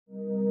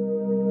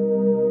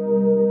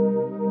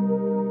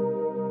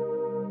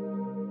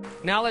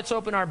Now let's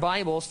open our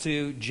Bibles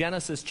to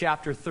Genesis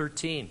chapter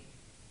 13.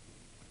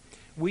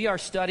 We are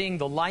studying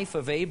the life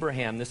of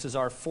Abraham. This is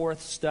our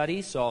fourth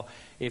study, so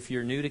if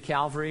you're new to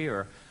Calvary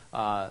or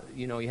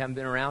you haven't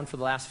been around for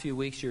the last few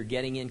weeks, you're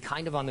getting in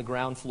kind of on the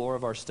ground floor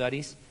of our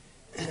studies.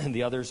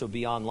 The others will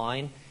be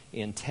online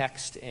in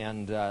text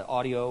and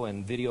audio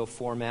and video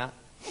format.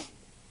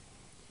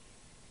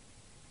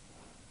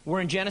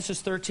 We're in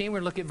Genesis 13. We're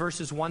going to look at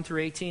verses 1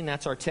 through 18.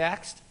 That's our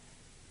text.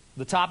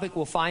 The topic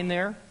we'll find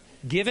there.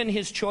 Given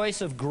his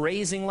choice of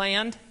grazing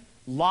land,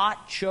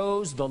 Lot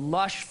chose the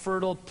lush,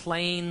 fertile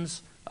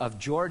plains of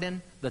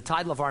Jordan. The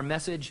title of our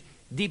message,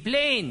 Die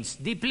Plains,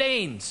 Die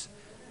Plains.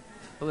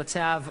 Well, let's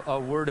have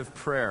a word of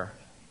prayer.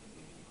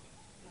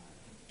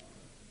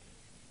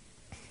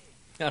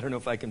 I don't know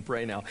if I can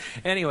pray now.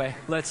 Anyway,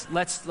 let's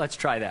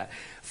try that.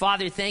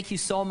 Father, thank you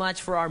so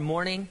much for our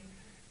morning.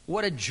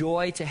 What a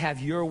joy to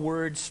have your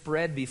word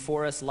spread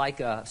before us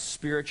like a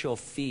spiritual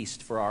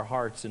feast for our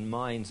hearts and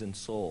minds and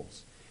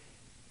souls.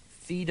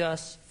 Feed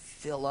us,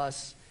 fill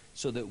us,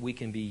 so that we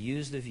can be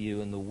used of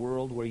you in the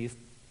world where you've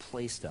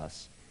placed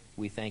us.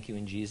 We thank you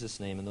in Jesus'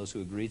 name. And those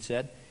who agreed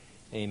said,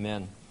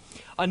 amen.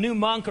 A new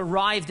monk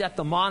arrived at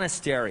the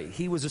monastery.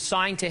 He was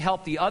assigned to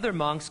help the other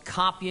monks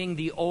copying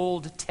the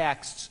old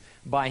texts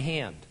by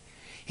hand.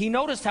 He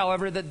noticed,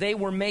 however, that they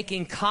were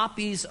making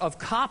copies of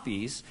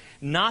copies,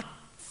 not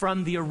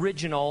from the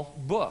original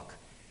book.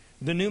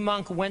 The new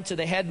monk went to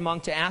the head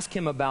monk to ask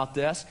him about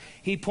this.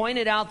 He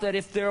pointed out that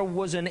if there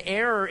was an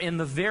error in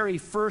the very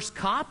first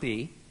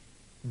copy,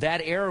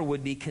 that error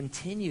would be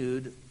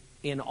continued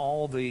in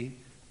all the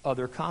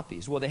other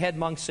copies. Well, the head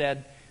monk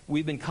said,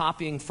 we've been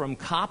copying from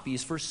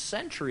copies for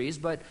centuries,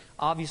 but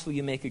obviously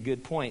you make a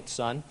good point,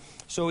 son.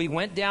 So he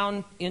went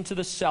down into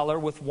the cellar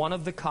with one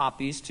of the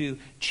copies to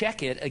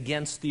check it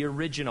against the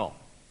original.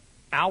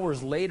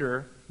 Hours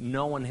later,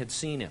 no one had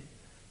seen him.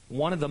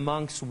 One of the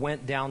monks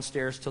went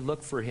downstairs to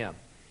look for him.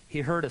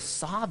 He heard a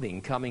sobbing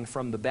coming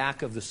from the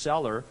back of the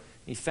cellar.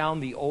 He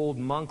found the old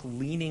monk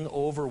leaning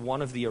over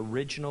one of the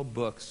original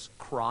books,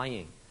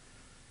 crying.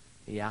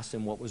 He asked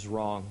him what was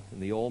wrong,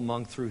 and the old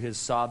monk, through his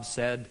sobs,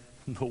 said,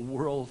 the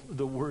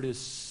word is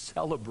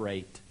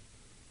celebrate.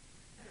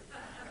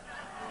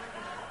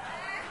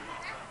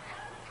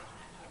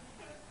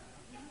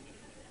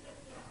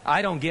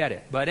 I don't get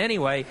it, but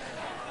anyway,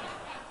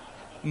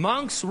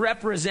 monks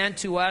represent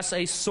to us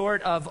a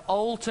sort of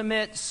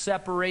ultimate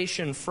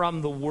separation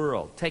from the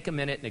world. Take a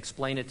minute and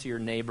explain it to your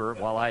neighbor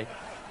while I...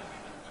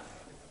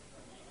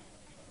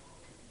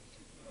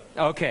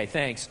 Okay,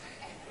 thanks.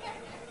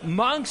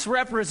 Monks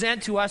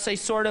represent to us a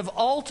sort of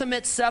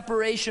ultimate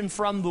separation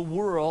from the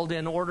world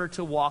in order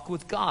to walk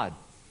with God.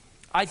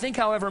 I think,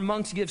 however,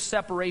 monks give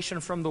separation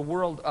from the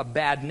world a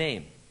bad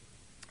name.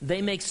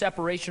 They make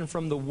separation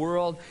from the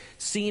world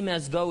seem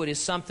as though it is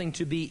something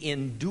to be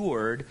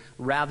endured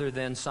rather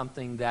than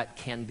something that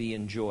can be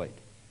enjoyed.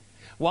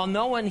 While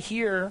no one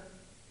here,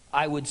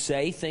 I would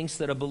say, thinks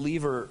that a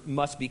believer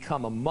must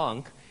become a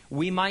monk,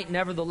 we might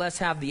nevertheless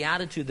have the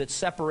attitude that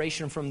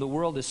separation from the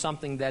world is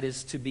something that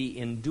is to be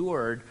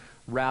endured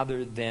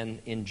rather than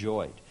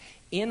enjoyed.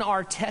 In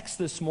our text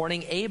this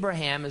morning,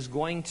 Abraham is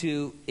going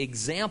to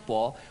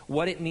example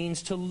what it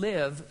means to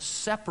live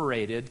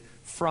separated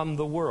from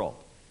the world.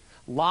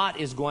 Lot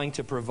is going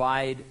to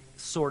provide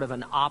sort of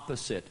an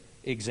opposite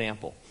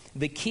example.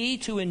 The key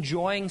to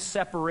enjoying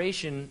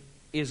separation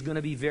is going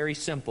to be very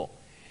simple.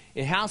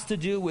 It has to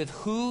do with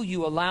who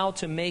you allow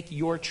to make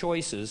your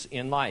choices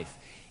in life.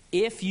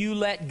 If you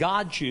let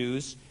God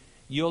choose,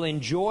 you'll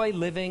enjoy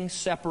living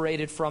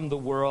separated from the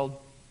world.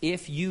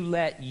 If you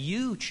let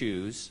you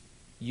choose,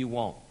 you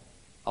won't.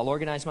 I'll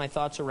organize my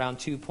thoughts around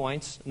 2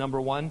 points.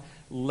 Number one,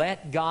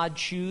 let God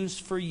choose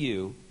for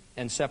you,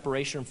 and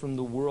separation from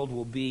the world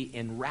will be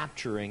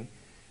enrapturing.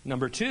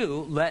 Number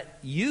two, let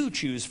you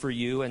choose for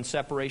you, and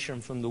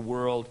separation from the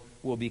world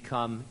will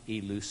become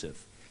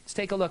elusive. Let's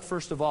take a look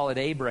first of all at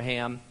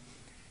Abraham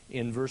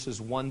in verses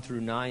 1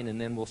 through 9,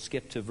 and then we'll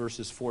skip to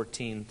verses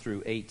 14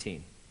 through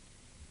 18.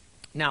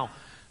 Now,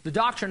 the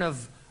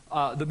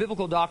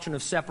biblical doctrine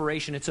of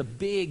separation, it's a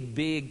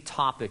big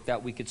topic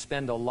that we could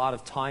spend a lot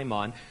of time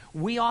on.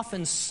 We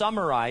often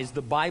summarize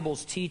the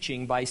Bible's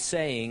teaching by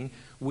saying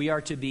we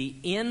are to be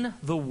in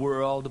the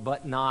world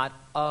but not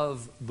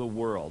of the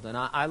world. And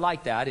I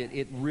like that.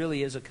 It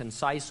really is a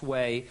concise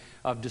way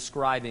of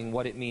describing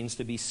what it means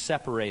to be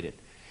separated.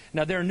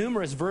 Now, there are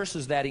numerous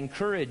verses that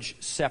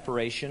encourage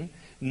separation.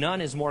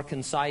 None is more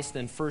concise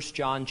than 1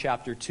 John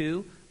chapter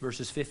 2,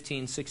 verses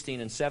 15,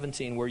 16, and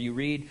 17, where you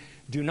read,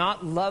 do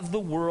not love the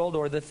world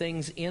or the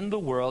things in the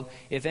world.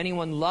 If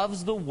anyone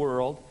loves the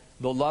world,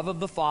 the love of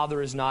the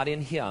Father is not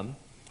in him.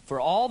 For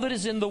all that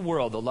is in the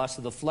world, the lust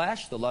of the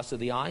flesh, the lust of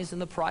the eyes,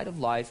 and the pride of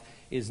life,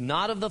 is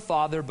not of the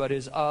Father, but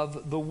is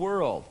of the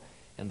world.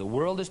 And the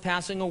world is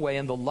passing away,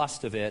 and the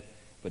lust of it,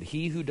 but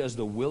he who does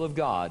the will of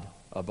God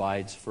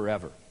abides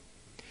forever.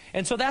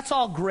 And so that's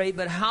all great,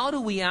 but how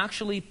do we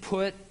actually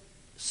put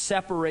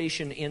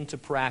separation into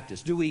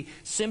practice? Do we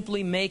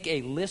simply make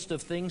a list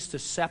of things to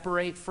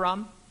separate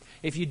from?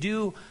 If you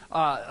do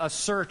a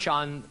search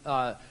on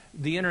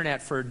the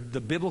internet for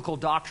the biblical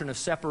doctrine of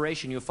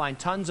separation, you'll find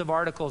tons of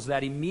articles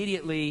that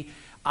immediately,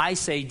 I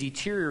say,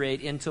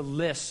 deteriorate into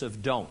lists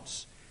of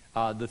don'ts.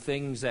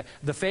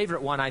 The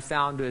favorite one I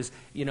found is,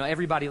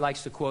 everybody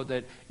likes to quote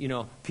that,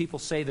 people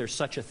say there's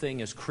such a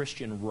thing as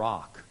Christian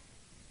rock,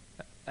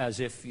 as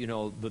if,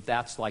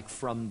 that's like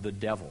from the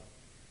devil.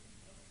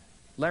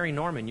 Larry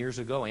Norman years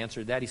ago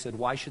answered that. He said,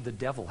 why should the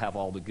devil have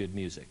all the good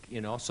music?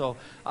 So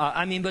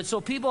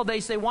people,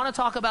 they want to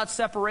talk about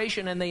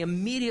separation, and they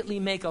immediately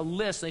make a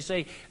list. They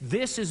say,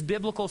 this is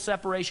biblical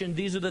separation.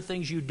 These are the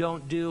things you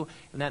don't do,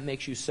 and that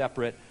makes you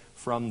separate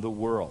from the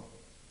world.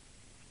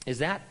 Is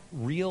that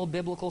real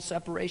biblical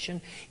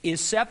separation?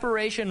 Is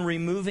separation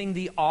removing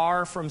the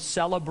R from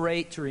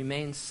celebrate to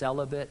remain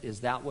celibate?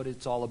 Is that what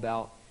it's all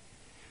about?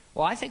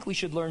 Well, I think we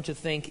should learn to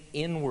think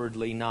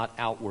inwardly, not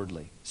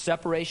outwardly.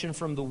 Separation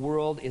from the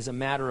world is a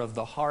matter of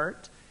the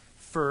heart.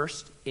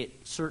 First, it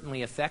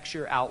certainly affects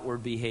your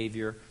outward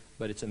behavior,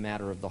 but it's a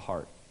matter of the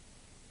heart.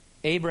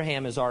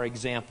 Abraham is our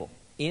example.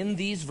 In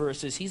these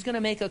verses, he's going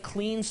to make a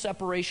clean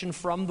separation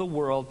from the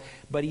world,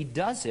 but he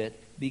does it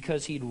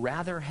because he'd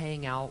rather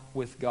hang out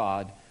with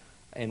God,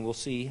 and we'll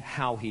see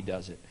how he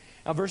does it.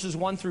 Now, verses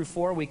 1 through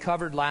 4 we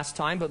covered last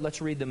time, but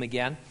let's read them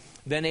again.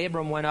 Then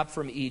Abram went up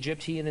from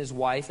Egypt, he and his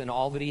wife and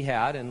all that he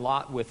had, and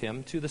Lot with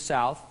him, to the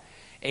south.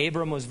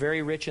 Abram was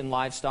very rich in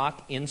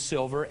livestock, in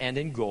silver, and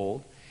in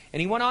gold. And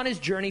he went on his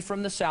journey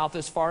from the south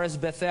as far as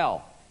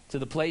Bethel, to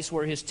the place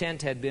where his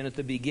tent had been at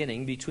the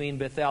beginning, between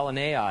Bethel and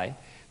Ai,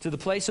 to the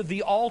place of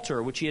the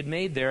altar which he had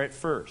made there at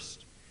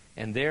first.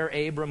 And there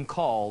Abram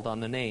called on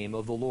the name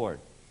of the Lord.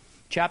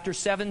 Chapter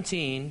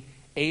 17,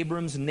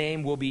 Abram's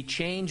name will be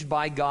changed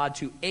by God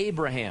to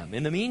Abraham.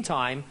 In the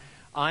meantime,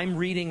 I'm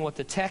reading what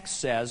the text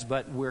says,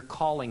 but we're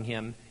calling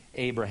him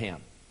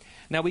Abraham.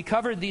 Now, we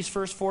covered these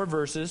first 4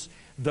 verses.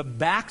 The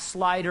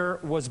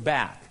backslider was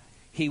back.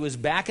 He was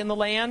back in the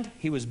land.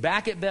 He was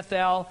back at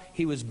Bethel.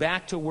 He was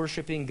back to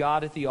worshiping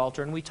God at the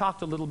altar. And we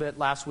talked a little bit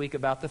last week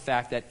about the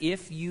fact that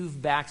if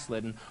you've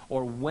backslidden,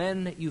 or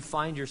when you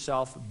find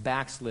yourself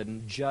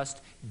backslidden, just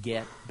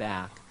get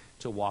back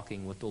to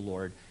walking with the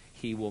Lord.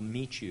 He will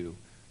meet you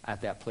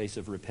at that place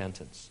of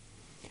repentance.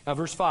 Now,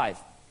 verse 5.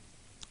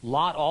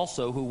 Lot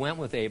also, who went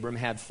with Abram,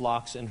 had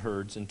flocks and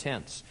herds and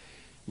tents.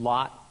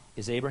 Lot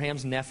is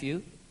Abraham's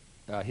nephew.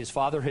 His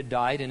father had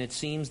died, and it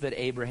seems that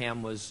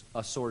Abraham was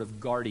a sort of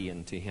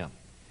guardian to him.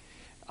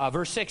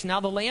 Verse 6, now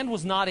the land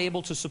was not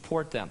able to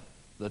support them,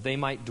 that they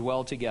might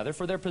dwell together,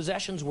 for their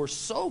possessions were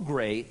so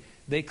great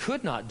they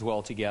could not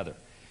dwell together.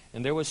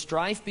 And there was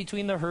strife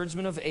between the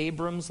herdsmen of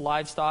Abram's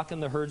livestock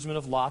and the herdsmen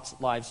of Lot's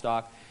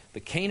livestock.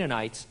 The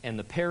Canaanites and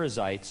the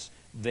Perizzites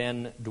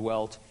then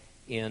dwelt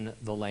in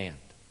the land.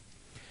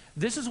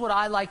 This is what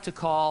I like to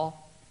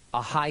call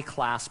a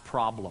high-class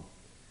problem.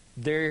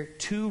 They're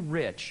too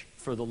rich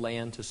for the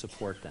land to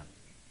support them.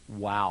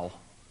 Wow.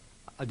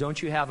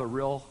 Don't you have a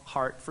real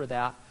heart for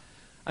that?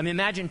 I mean,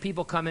 imagine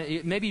people come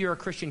in, maybe you're a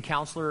Christian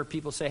counselor,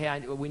 people say,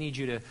 hey, we need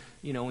you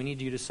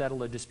to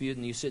settle a dispute,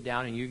 and you sit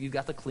down and you've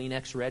got the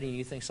Kleenex ready and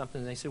you think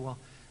something, and they say, well,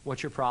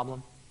 what's your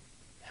problem?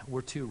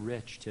 We're too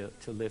rich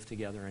to live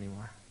together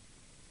anymore.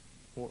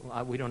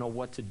 We don't know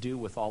what to do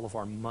with all of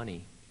our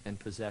money and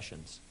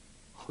possessions.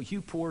 Oh,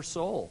 you poor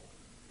soul.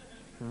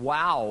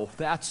 Wow,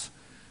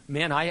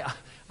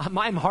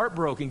 I'm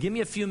heartbroken. Give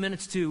me a few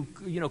minutes to,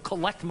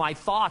 collect my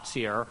thoughts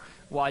here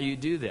while you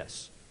do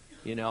this.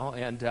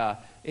 And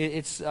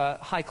it's a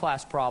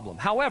high-class problem.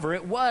 However,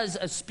 it was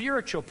a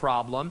spiritual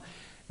problem.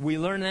 We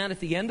learn that at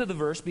the end of the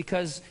verse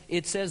because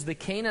it says the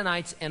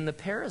Canaanites and the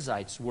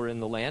Perizzites were in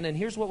the land. And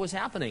here's what was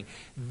happening.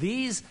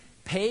 These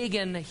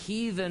pagan,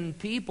 heathen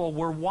people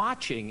were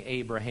watching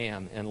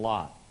Abraham and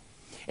Lot.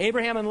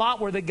 Abraham and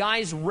Lot were the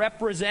guys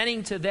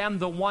representing to them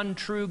the one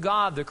true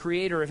God, the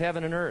creator of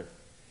heaven and earth.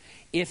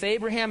 If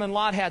Abraham and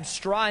Lot had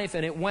strife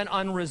and it went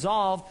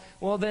unresolved,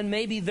 well, then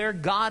maybe their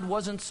God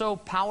wasn't so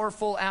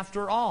powerful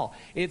after all.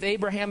 If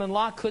Abraham and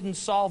Lot couldn't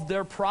solve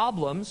their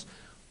problems,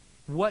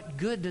 what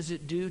good does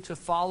it do to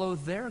follow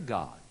their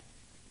God?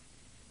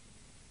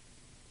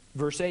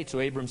 Verse 8, so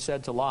Abram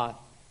said to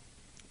Lot,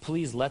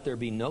 please let there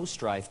be no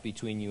strife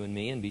between you and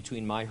me and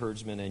between my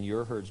herdsmen and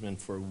your herdsmen,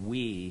 for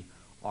we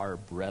are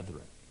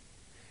brethren.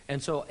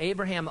 And so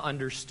Abraham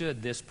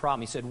understood this problem.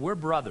 He said, we're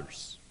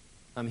brothers.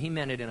 He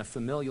meant it in a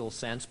familial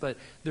sense, but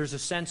there's a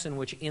sense in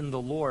which in the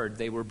Lord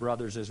they were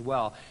brothers as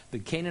well. The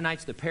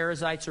Canaanites, the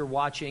Perizzites are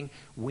watching.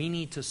 We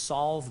need to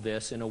solve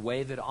this in a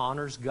way that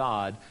honors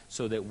God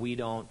so that we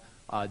don't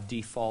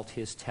default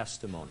his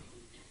testimony.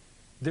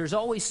 There's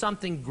always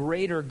something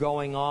greater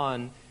going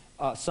on,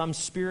 some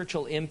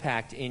spiritual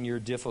impact in your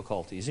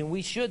difficulties. And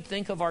we should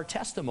think of our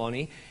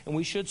testimony, and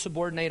we should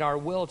subordinate our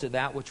will to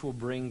that which will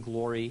bring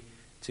glory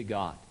to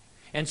God.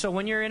 And so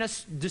when you're in a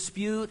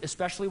dispute,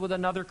 especially with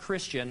another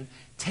Christian,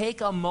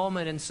 take a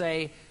moment and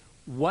say,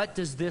 what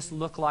does this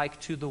look like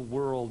to the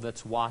world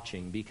that's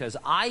watching? Because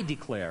I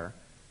declare,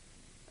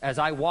 as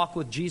I walk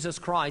with Jesus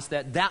Christ,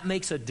 that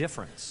makes a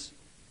difference.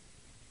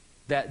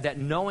 That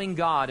knowing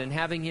God and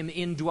having Him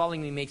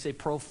indwelling me makes a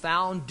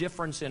profound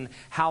difference in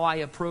how I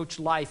approach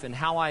life and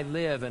how I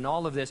live and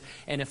all of this.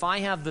 And if I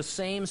have the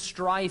same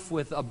strife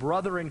with a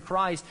brother in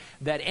Christ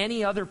that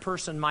any other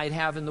person might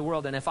have in the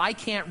world, and if I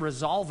can't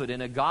resolve it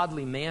in a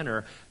godly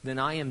manner, then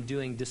I am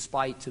doing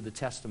despite to the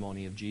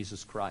testimony of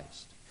Jesus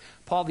Christ.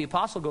 Paul the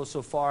Apostle goes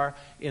so far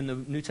in the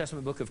New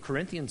Testament book of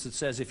Corinthians, it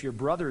says, if your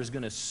brother is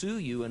going to sue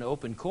you in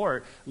open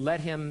court,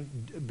 let him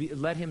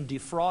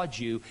defraud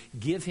you,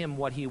 give him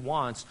what he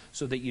wants,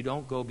 so that you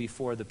don't go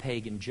before the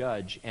pagan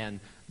judge and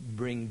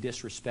bring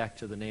disrespect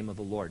to the name of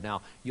the Lord.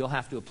 Now, you'll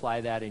have to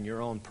apply that in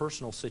your own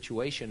personal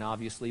situation,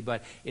 obviously,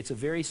 but it's a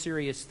very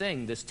serious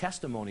thing, this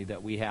testimony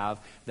that we have,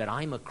 that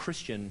I'm a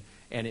Christian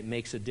and it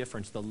makes a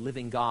difference. The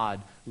living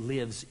God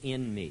lives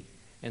in me.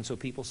 And so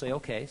people say,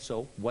 okay,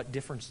 so what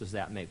difference does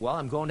that make? Well,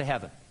 I'm going to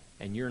heaven,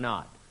 and you're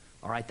not.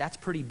 All right, that's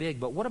pretty big.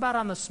 But what about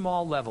on the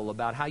small level,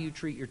 about how you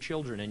treat your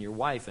children and your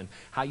wife, and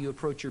how you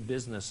approach your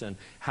business, and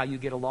how you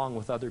get along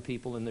with other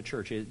people in the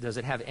church? Does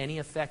it have any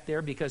effect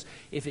there? Because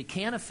if it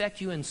can't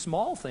affect you in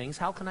small things,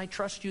 how can I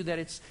trust you that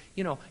it's,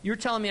 you're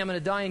telling me I'm going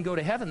to die and go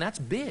to heaven. That's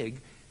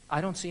big. I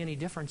don't see any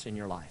difference in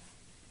your life.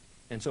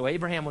 And so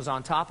Abraham was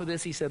on top of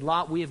this. He said,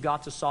 Lot, we have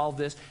got to solve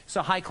this. It's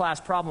a high-class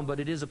problem, but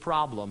it is a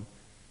problem.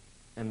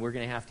 And we're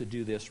going to have to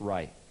do this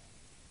right.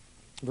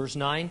 Verse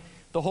 9,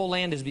 the whole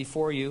land is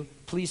before you.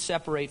 Please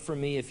separate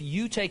from me. If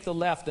you take the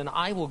left, then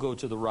I will go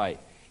to the right.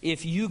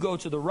 If you go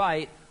to the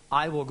right,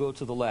 I will go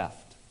to the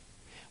left.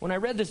 When I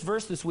read this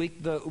verse this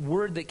week, the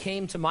word that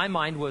came to my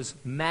mind was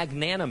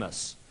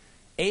magnanimous.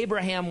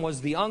 Abraham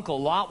was the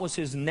uncle. Lot was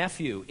his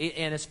nephew.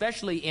 And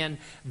especially in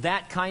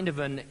that kind of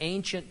an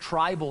ancient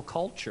tribal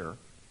culture,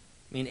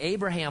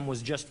 Abraham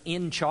was just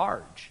in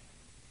charge.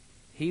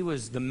 He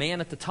was the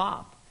man at the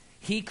top.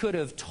 He could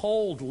have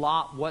told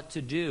Lot what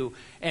to do.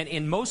 And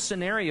in most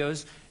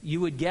scenarios, you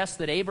would guess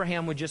that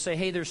Abraham would just say,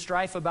 hey, there's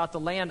strife about the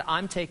land.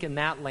 I'm taking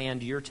that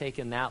land. You're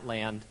taking that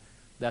land.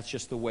 That's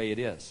just the way it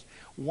is.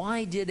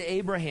 Why did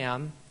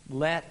Abraham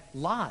let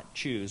Lot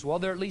choose? Well,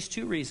 there are at least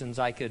two reasons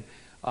I could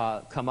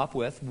come up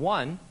with.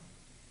 One,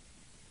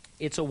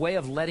 it's a way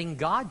of letting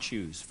God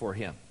choose for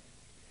him.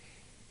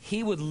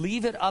 He would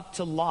leave it up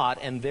to Lot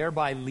and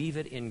thereby leave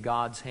it in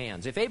God's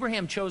hands. If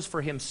Abraham chose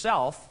for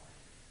himself,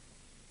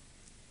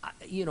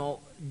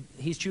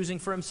 he's choosing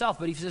for himself.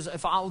 But he says,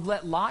 if I'll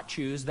let Lot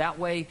choose, that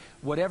way,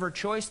 whatever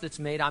choice that's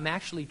made, I'm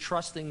actually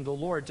trusting the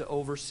Lord to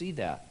oversee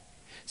that.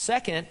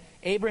 Second,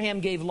 Abraham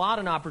gave Lot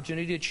an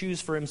opportunity to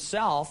choose for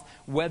himself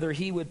whether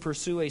he would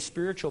pursue a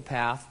spiritual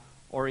path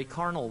or a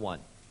carnal one.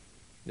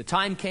 The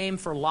time came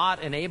for Lot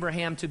and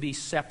Abraham to be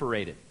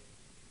separated.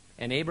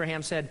 And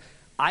Abraham said,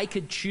 I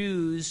could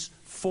choose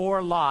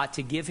for Lot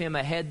to give him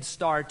a head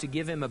start, to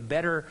give him a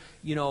better,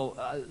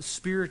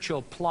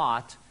 spiritual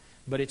plot.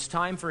 But it's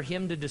time for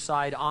him to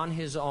decide on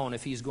his own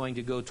if he's going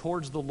to go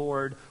towards the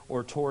Lord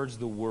or towards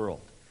the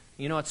world.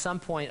 At some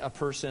point, a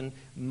person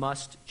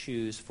must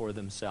choose for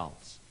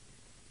themselves.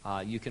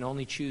 You can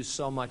only choose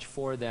so much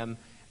for them,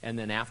 and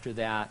then after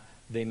that,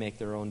 they make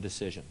their own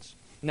decisions.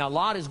 Now,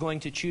 Lot is going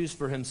to choose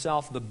for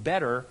himself the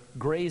better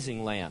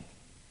grazing land.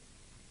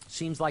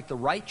 Seems like the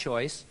right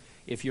choice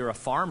if you're a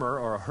farmer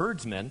or a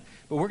herdsman,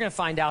 but we're going to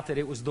find out that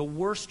it was the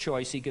worst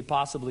choice he could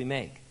possibly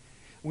make.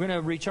 We're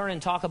going to return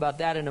and talk about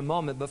that in a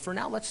moment, but for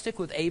now, let's stick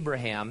with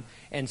Abraham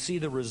and see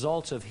the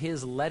results of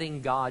his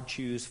letting God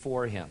choose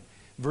for him.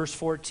 Verse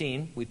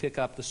 14, we pick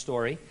up the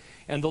story.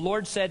 And the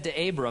Lord said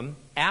to Abram,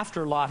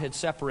 after Lot had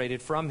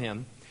separated from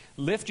him,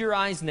 lift your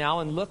eyes now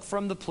and look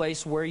from the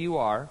place where you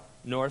are,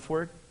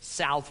 northward,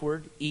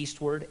 southward,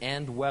 eastward,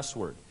 and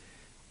westward.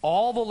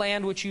 All the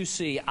land which you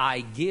see,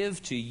 I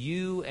give to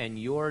you and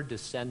your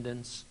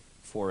descendants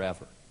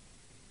forever.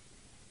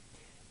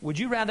 Would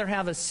you rather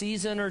have a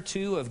season or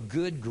two of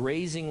good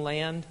grazing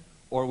land,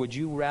 or would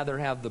you rather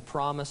have the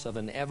promise of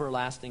an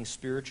everlasting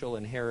spiritual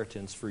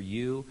inheritance for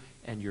you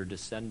and your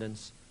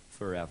descendants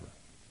forever?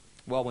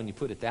 Well, when you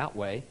put it that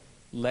way,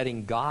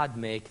 letting God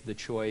make the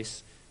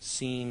choice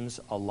seems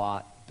a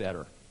lot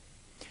better.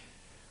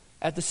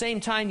 At the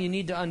same time, you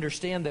need to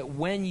understand that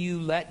when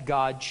you let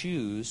God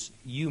choose,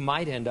 you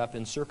might end up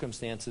in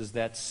circumstances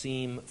that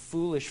seem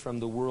foolish from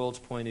the world's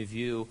point of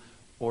view,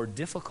 or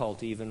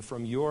difficult even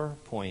from your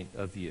point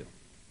of view.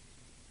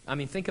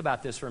 Think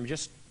about this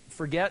just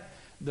forget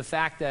the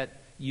fact that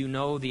you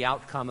know the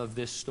outcome of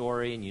this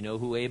story and you know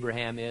who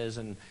Abraham is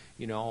and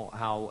you know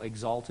how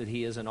exalted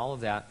he is and all of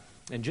that.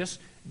 And just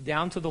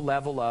down to the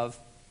level of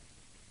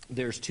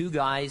there's two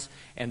guys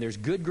and there's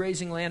good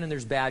grazing land and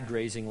there's bad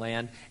grazing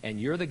land,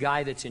 and you're the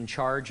guy that's in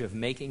charge of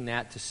making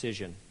that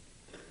decision.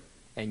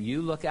 And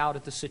you look out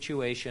at the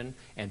situation,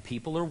 and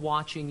people are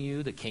watching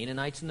you, the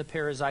Canaanites and the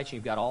Perizzites, and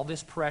you've got all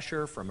this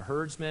pressure from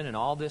herdsmen and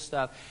all this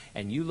stuff,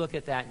 and you look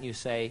at that and you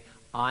say,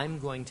 I'm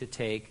going to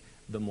take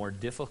the more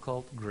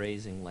difficult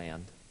grazing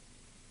land.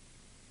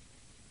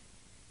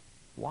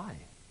 Why?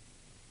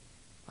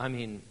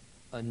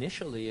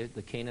 Initially,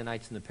 the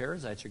Canaanites and the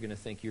Perizzites are going to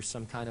think you're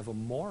some kind of a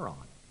moron,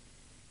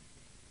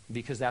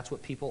 because that's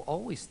what people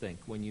always think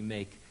when you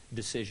make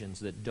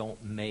decisions that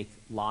don't make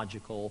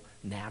logical,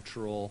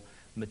 natural,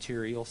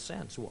 material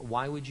sense.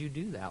 Why would you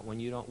do that when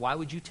you don't? Why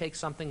would you take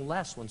something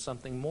less when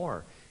something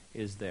more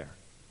is there?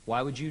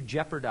 Why would you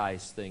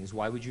jeopardize things?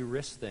 Why would you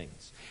risk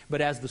things?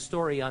 But as the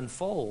story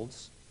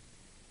unfolds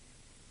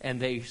and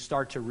they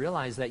start to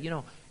realize that,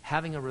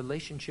 having a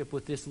relationship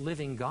with this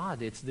living God,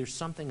 there's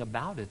something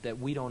about it that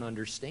we don't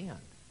understand.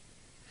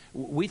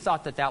 We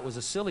thought that was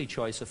a silly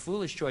choice, a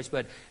foolish choice,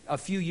 but a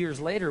few years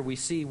later we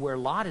see where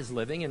Lot is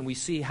living and we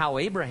see how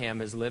Abraham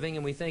is living,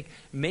 and we think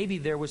maybe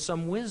there was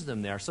some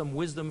wisdom there, some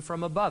wisdom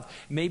from above.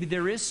 Maybe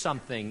there is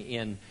something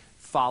in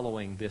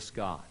following this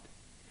God.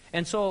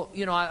 And so,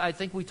 I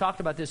think we talked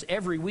about this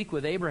every week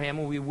with Abraham,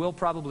 and we will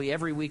probably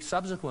every week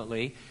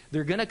subsequently.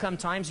 There are going to come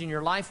times in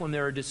your life when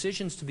there are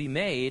decisions to be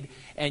made,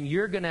 and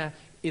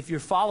if you're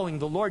following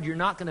the Lord, you're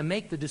not going to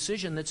make the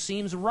decision that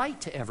seems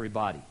right to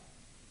everybody.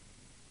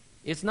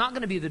 It's not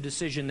going to be the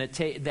decision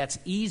that's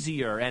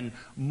easier and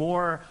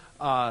more,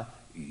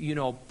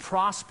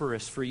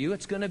 prosperous for you.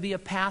 It's going to be a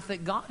path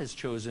that God has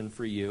chosen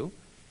for you,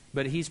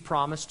 but He's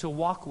promised to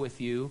walk with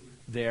you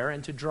there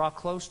and to draw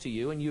close to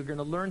you, and you're going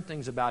to learn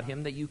things about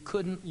Him that you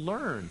couldn't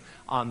learn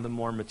on the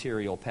more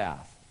material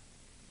path.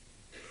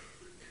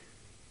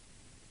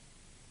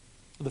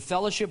 The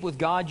fellowship with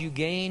God you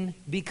gain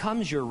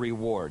becomes your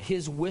reward.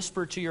 His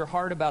whisper to your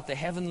heart about the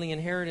heavenly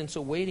inheritance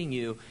awaiting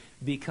you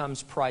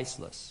becomes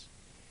priceless.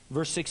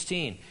 Verse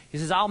 16, he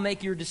says, I'll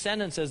make your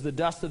descendants as the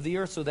dust of the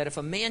earth, so that if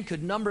a man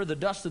could number the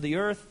dust of the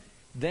earth,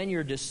 then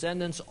your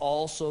descendants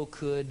also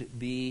could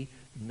be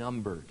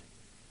numbered.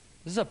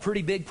 This is a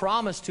pretty big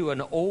promise to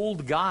an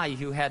old guy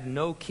who had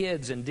no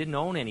kids and didn't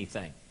own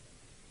anything.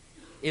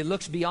 It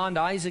looks beyond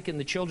Isaac and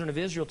the children of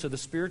Israel to the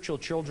spiritual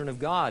children of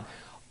God.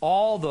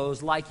 All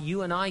those, like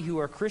you and I who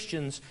are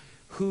Christians,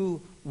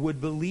 who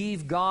would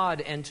believe God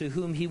and to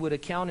whom He would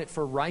account it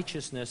for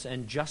righteousness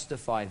and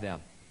justify them.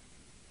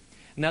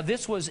 Now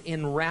this was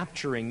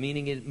enrapturing,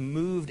 meaning it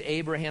moved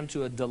Abraham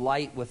to a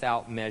delight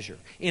without measure.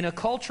 In a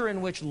culture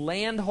in which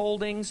land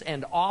holdings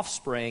and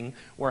offspring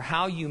were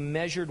how you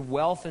measured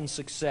wealth and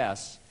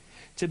success,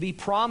 to be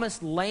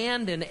promised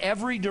land in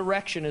every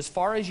direction as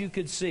far as you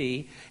could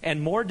see,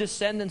 and more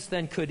descendants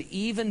than could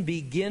even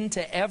begin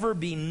to ever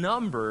be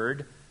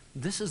numbered,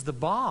 this is the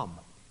bomb.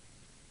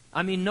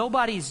 I mean,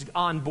 nobody's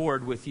on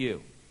board with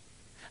you.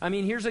 I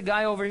mean, here's a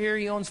guy over here,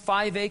 he owns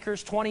 5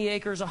 acres, 20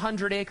 acres,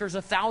 100 acres,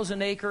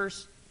 1,000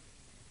 acres.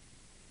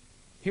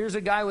 Here's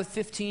a guy with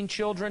 15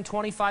 children,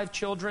 25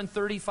 children,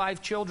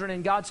 35 children,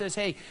 and God says,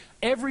 hey,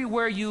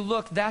 everywhere you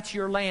look, that's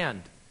your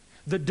land.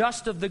 The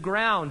dust of the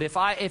ground, if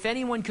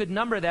anyone could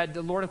number that,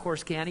 the Lord of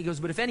course can, He goes,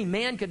 but if any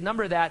man could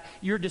number that,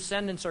 your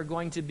descendants are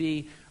going to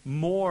be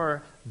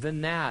more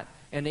than that.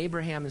 And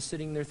Abraham is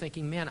sitting there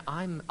thinking, man,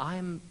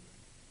 I'm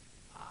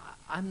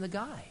the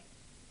guy.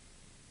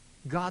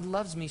 God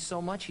loves me so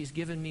much, He's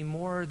given me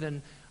more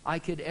than I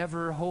could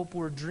ever hope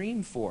or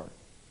dream for.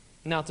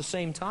 Now, at the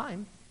same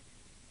time,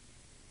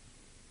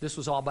 this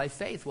was all by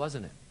faith,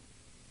 wasn't it?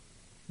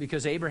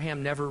 Because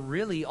Abraham never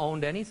really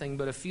owned anything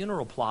but a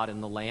funeral plot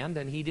in the land,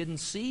 and he didn't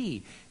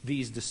see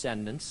these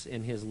descendants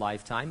in his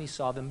lifetime. He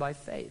saw them by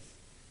faith.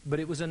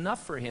 But it was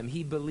enough for him.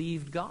 He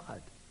believed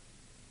God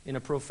in a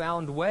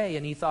profound way,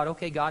 and he thought,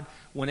 okay, God,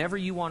 whenever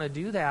you want to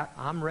do that,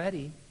 I'm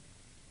ready.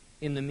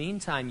 In the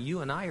meantime,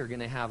 you and I are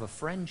going to have a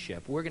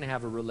friendship. We're going to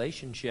have a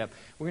relationship.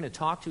 We're going to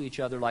talk to each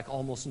other like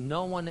almost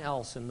no one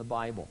else in the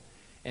Bible.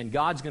 And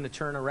God's going to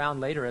turn around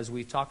later, as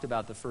we talked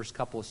about the first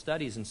couple of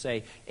studies, and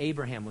say,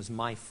 Abraham was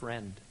my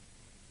friend.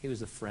 He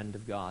was a friend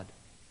of God.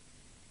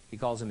 He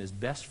calls him his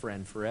best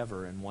friend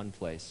forever in one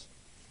place.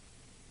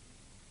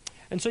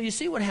 And so you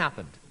see what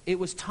happened. It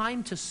was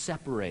time to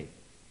separate.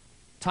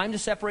 Time to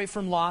separate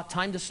from Lot,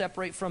 time to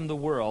separate from the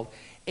world.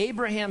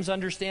 Abraham's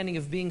understanding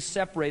of being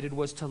separated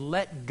was to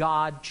let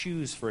God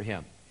choose for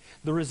him.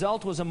 The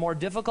result was a more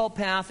difficult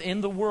path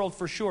in the world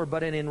for sure,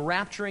 but an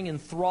enrapturing,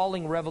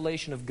 enthralling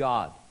revelation of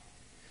God.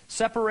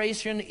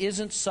 Separation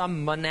isn't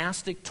some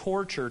monastic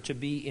torture to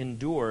be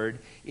endured.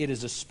 It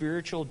is a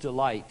spiritual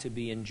delight to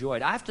be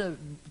enjoyed. I have to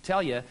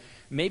tell you,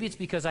 maybe it's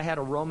because I had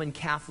a Roman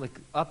Catholic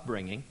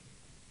upbringing,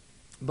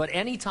 but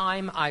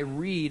anytime I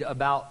read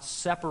about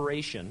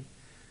separation,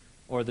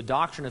 or the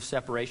doctrine of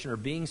separation, or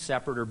being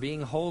separate, or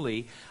being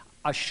holy,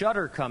 a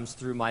shudder comes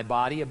through my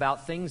body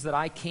about things that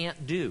I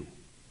can't do.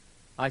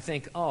 I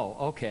think, oh,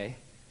 okay,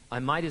 I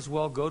might as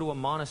well go to a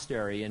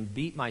monastery and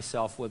beat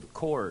myself with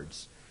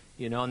cords,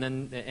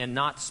 and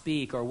not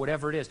speak, or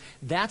whatever it is.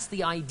 That's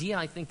the idea,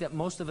 I think, that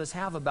most of us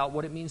have about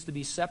what it means to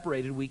be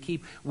separated. We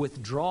keep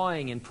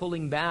withdrawing and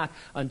pulling back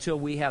until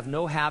we have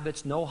no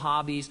habits, no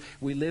hobbies.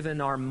 We live in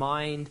our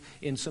mind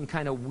in some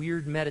kind of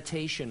weird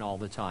meditation all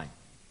the time.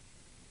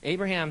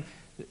 Abraham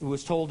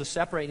was told to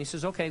separate, and he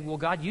says, okay, well,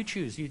 God, you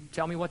choose. You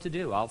tell me what to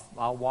do.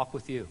 I'll walk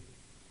with you.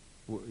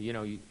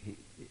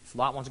 If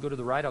Lot wants to go to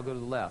the right, I'll go to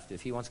the left.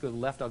 If he wants to go to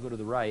the left, I'll go to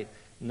the right.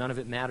 None of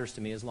it matters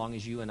to me as long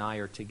as you and I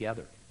are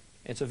together.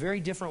 It's a very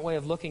different way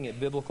of looking at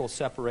biblical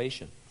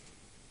separation.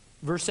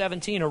 Verse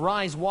 17,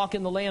 arise, walk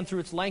in the land through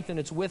its length and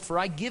its width, for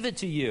I give it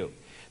to you.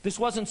 This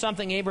wasn't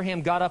something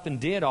Abraham got up and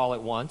did all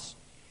at once.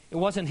 It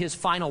wasn't his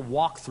final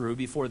walkthrough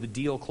before the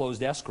deal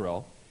closed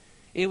escrow.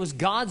 It was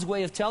God's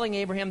way of telling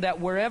Abraham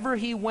that wherever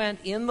he went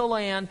in the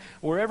land,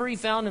 wherever he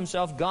found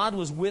himself, God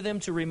was with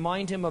him to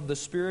remind him of the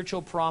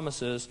spiritual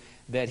promises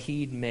that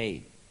he'd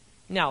made.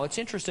 Now, it's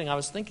interesting. I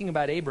was thinking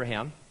about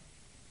Abraham.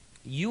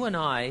 You and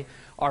I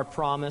are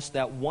promised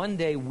that one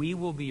day we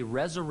will be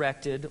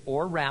resurrected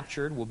or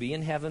raptured. We'll be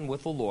in heaven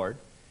with the Lord.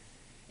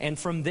 And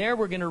from there,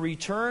 we're going to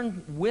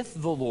return with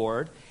the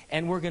Lord,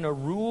 and we're going to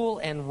rule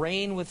and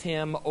reign with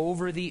him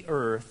over the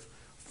earth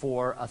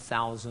for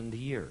 1,000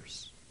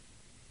 years.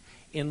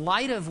 In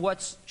light of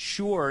what's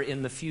sure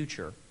in the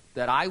future,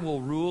 that I will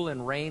rule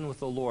and reign with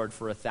the Lord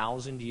for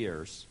 1,000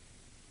 years,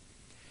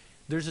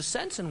 there's a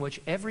sense in which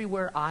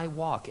everywhere I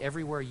walk,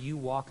 everywhere you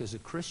walk as a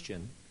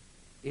Christian,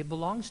 it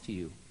belongs to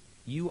you.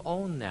 You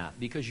own that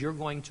because you're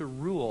going to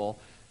rule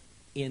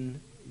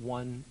in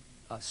one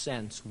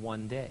sense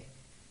one day.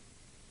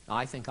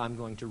 I think I'm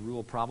going to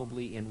rule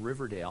probably in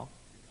Riverdale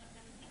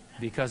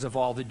because of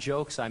all the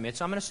jokes I made.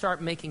 So I'm going to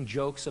start making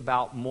jokes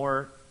about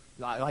more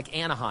like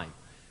Anaheim,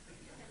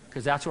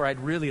 because that's where I'd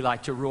really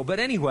like to rule. But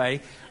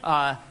anyway,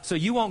 so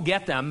you won't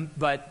get them,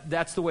 but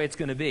that's the way it's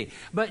going to be.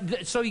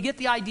 But so you get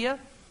the idea?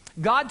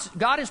 God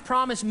has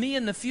promised me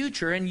in the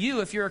future, and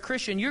you, if you're a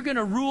Christian, you're going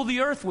to rule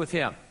the earth with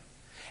him.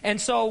 And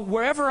so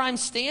wherever I'm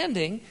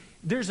standing,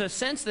 there's a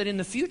sense that in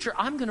the future,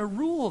 I'm going to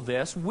rule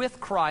this with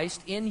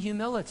Christ in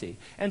humility.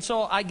 And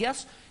so I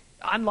guess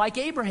I'm like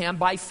Abraham.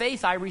 By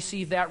faith, I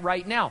receive that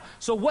right now.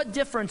 So what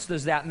difference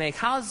does that make?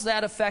 How does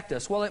that affect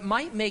us? Well, it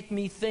might make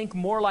me think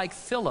more like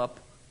Philip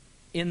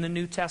in the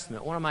New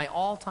Testament. One of my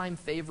all-time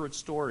favorite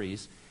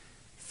stories,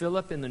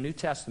 Philip in the New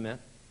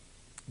Testament,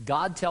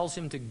 God tells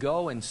him to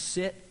go and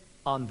sit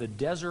on the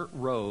desert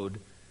road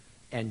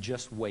and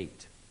just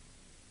wait.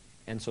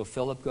 And so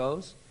Philip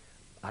goes.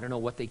 I don't know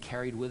what they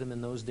carried with him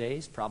in those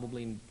days.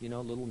 Probably, a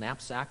little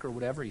knapsack or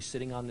whatever. He's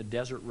sitting on the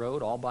desert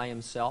road all by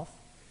himself.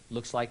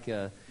 Looks like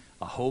a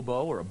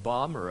hobo or a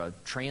bum or a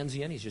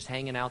transient. He's just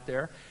hanging out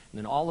there. And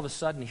then all of a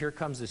sudden, here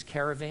comes this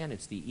caravan.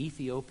 It's the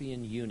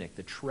Ethiopian eunuch,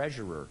 the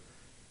treasurer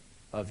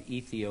of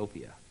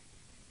Ethiopia.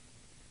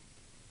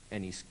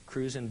 And he's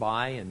cruising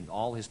by in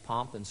all his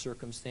pomp and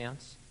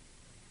circumstance.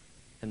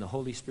 And the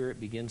Holy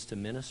Spirit begins to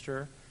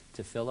minister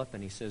to Philip,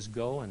 and he says,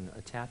 go and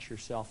attach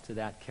yourself to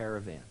that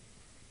caravan.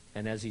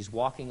 And as he's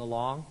walking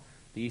along,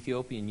 the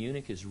Ethiopian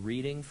eunuch is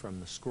reading from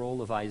the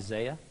scroll of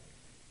Isaiah,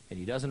 and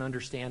he doesn't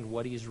understand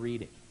what he's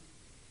reading.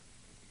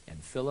 And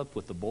Philip,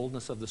 with the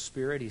boldness of the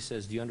Spirit, he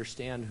says, do you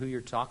understand who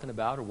you're talking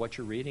about or what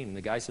you're reading? And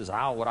the guy says,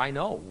 what I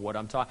know, what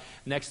I'm talking.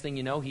 Next thing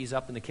you know, he's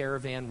up in the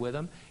caravan with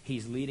him.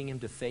 He's leading him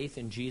to faith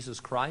in Jesus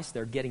Christ.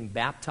 They're getting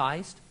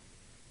baptized.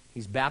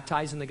 He's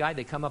baptizing the guy.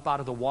 They come up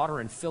out of the water,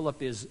 and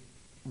Philip is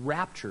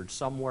raptured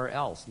somewhere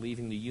else,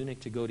 leaving the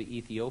eunuch to go to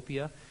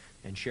Ethiopia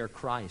and share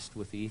Christ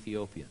with the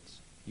Ethiopians.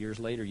 Years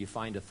later, you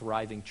find a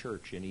thriving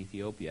church in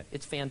Ethiopia.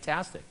 It's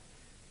fantastic.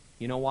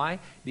 You know why?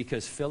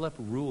 Because Philip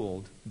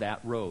ruled that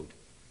road.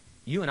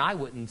 You and I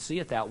wouldn't see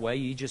it that way.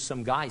 He's just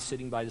some guy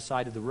sitting by the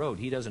side of the road.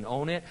 He doesn't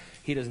own it.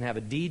 He doesn't have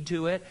a deed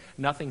to it.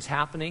 Nothing's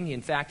happening.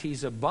 In fact,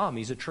 he's a bum.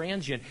 He's a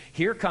transient.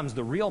 Here comes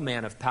the real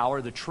man of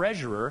power, the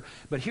treasurer.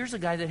 But here's a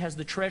guy that has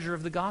the treasure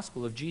of the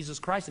gospel of Jesus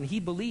Christ. And he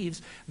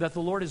believes that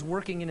the Lord is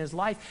working in his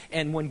life.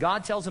 And when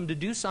God tells him to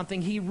do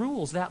something, he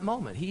rules that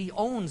moment. He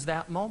owns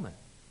that moment.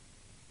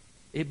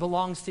 It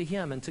belongs to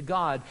him and to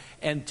God.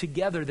 And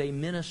together they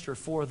minister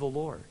for the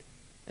Lord.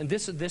 And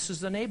this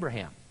is an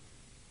Abraham.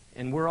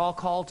 And we're all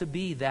called to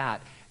be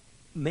that.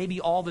 Maybe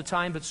all the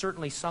time, but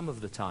certainly some of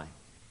the time.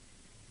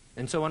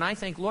 And so when I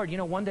think, Lord,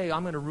 one day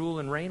I'm going to rule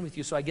and reign with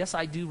you, so I guess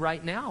I do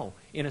right now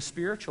in a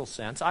spiritual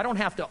sense. I don't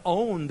have to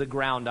own the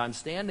ground I'm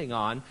standing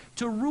on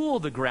to rule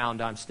the ground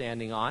I'm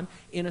standing on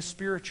in a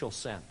spiritual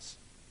sense.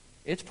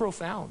 It's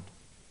profound.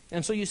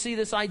 And so you see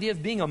this idea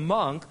of being a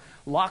monk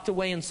locked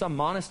away in some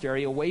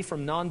monastery away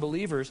from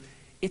non-believers,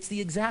 it's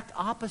the exact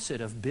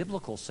opposite of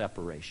biblical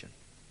separation.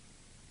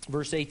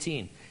 Verse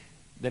 18.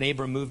 Then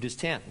Abram moved his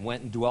tent and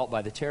went and dwelt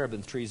by the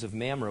terebinth trees of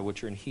Mamre,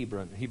 which are in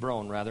Hebron,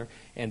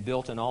 and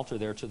built an altar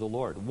there to the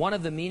Lord. One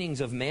of the meanings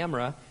of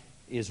Mamre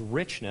is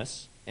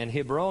richness, and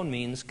Hebron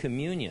means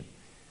communion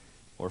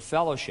or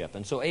fellowship.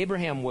 And so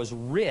Abraham was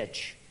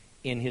rich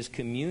in his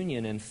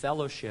communion and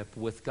fellowship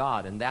with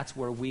God, and that's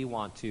where we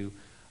want to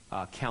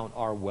count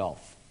our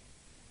wealth.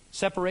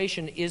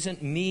 Separation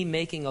isn't me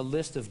making a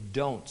list of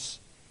don'ts.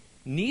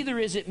 Neither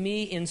is it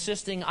me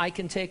insisting I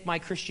can take my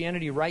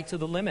Christianity right to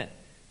the limit,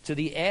 to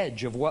the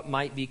edge of what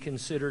might be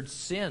considered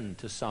sin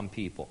to some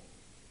people.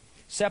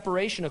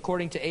 Separation,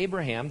 according to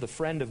Abraham, the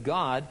friend of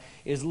God,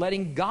 is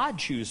letting God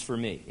choose for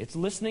me. It's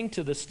listening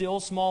to the still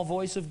small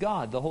voice of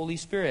God, the Holy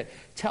Spirit,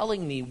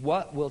 telling me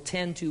what will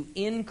tend to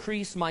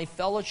increase my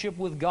fellowship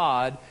with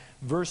God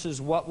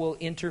versus what will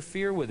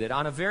interfere with it.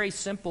 On a very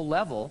simple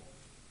level,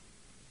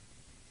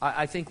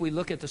 I think we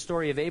look at the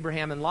story of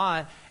Abraham and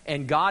Lot,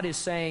 and God is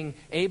saying,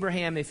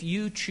 Abraham, if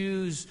you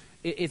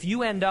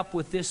end up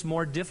with this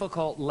more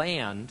difficult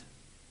land,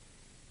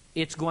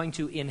 It's going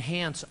to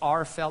enhance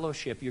our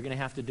fellowship. You're going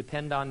to have to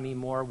depend on me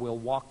more. We'll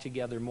walk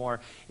together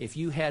more. If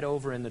you head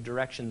over in the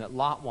direction that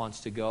Lot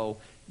wants to go,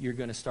 you're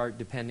going to start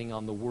depending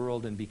on the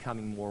world and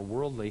becoming more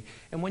worldly.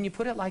 And when you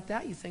put it like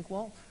that, you think,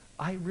 well,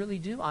 I really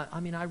do.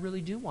 I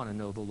really do want to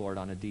know the Lord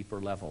on a deeper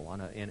level,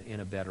 in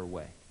a better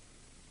way.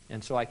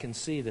 And so I can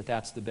see that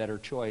that's the better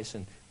choice,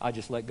 and I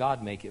just let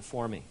God make it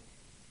for me.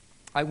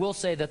 I will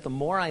say that the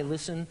more I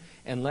listen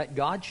and let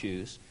God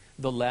choose,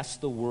 the less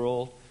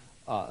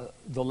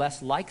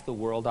like the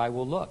world I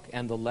will look,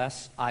 and the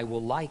less I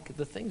will like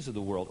the things of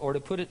the world. Or to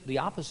put it the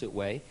opposite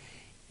way,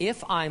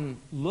 if I'm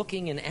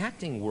looking and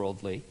acting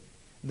worldly,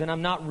 then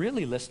I'm not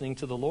really listening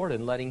to the Lord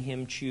and letting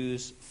Him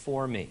choose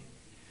for me.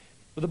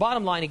 But the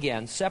bottom line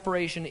again,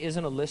 separation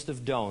isn't a list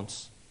of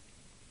don'ts.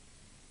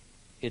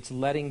 It's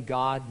letting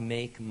God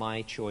make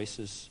my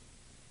choices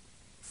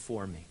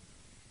for me.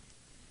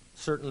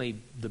 Certainly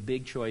the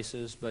big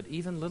choices, but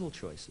even little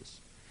choices.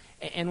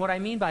 And what I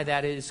mean by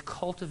that is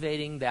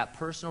cultivating that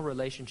personal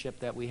relationship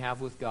that we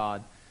have with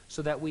God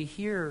so that we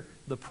hear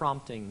the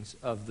promptings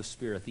of the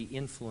Spirit, the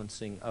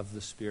influencing of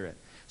the Spirit.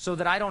 So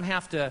that I don't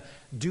have to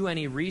do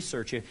any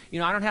research. I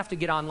don't have to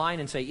get online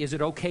and say, is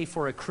it okay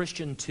for a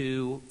Christian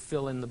to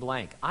fill in the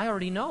blank? I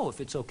already know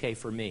if it's okay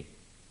for me.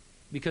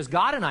 Because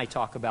God and I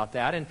talk about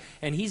that,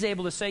 and He's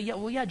able to say,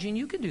 yeah, Gene,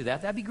 you can do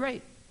that. That'd be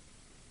great.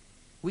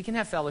 We can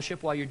have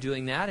fellowship while you're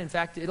doing that. In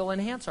fact, it'll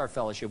enhance our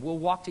fellowship. We'll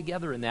walk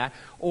together in that.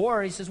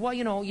 Or He says, well,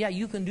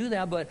 you can do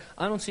that, but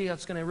I don't see how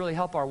it's going to really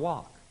help our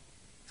walk.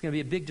 It's going to be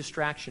a big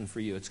distraction for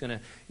you. It's going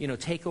to,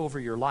 take over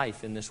your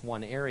life in this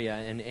one area.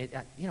 And,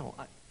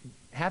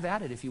 have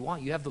at it if you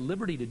want. You have the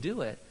liberty to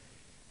do it.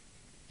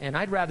 And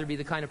I'd rather be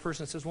the kind of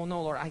person that says, well,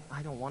 no, Lord,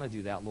 I don't want to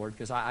do that, Lord,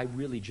 because I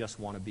really just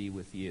want to be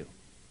with you.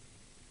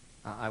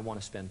 I want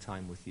to spend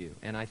time with you.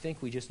 And I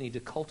think we just need to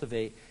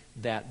cultivate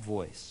that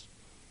voice.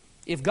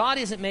 If God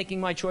isn't making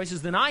my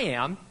choices, then I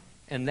am.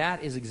 And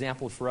that is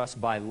exampled for us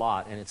by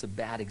Lot, and it's a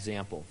bad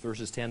example.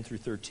 Verses 10 through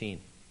 13.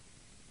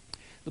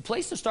 The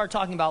place to start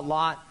talking about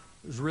Lot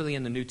is really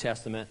in the New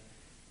Testament.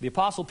 The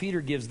Apostle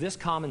Peter gives this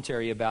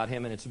commentary about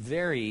him, and it's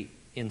very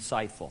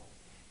insightful.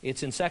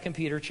 It's in 2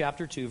 Peter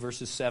chapter 2,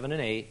 verses 7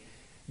 and 8.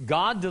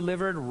 God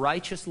delivered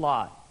righteous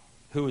Lot,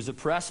 who was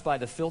oppressed by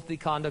the filthy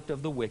conduct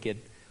of the wicked.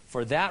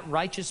 For that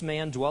righteous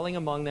man dwelling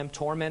among them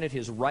tormented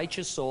his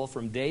righteous soul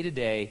from day to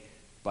day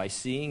by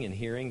seeing and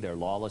hearing their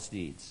lawless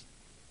deeds.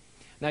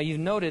 Now you've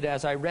noted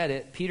as I read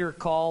it, Peter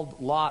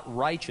called Lot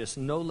righteous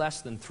no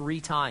less than 3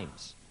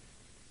 times.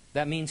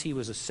 That means he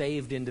was a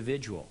saved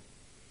individual.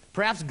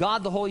 Perhaps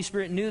God, the Holy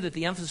Spirit, knew that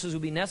the emphasis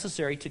would be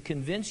necessary to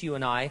convince you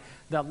and I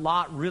that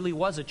Lot really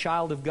was a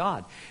child of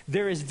God.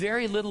 There is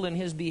very little in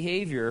his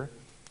behavior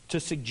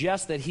to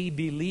suggest that he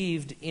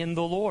believed in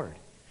the Lord.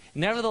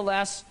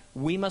 Nevertheless,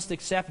 we must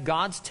accept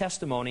God's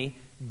testimony.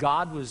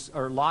 Lot was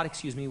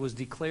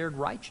declared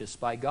righteous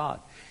by God.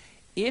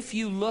 If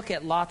you look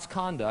at Lot's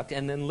conduct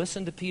and then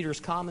listen to Peter's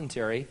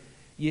commentary,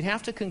 you'd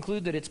have to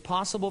conclude that it's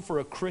possible for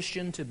a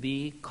Christian to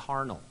be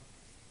carnal.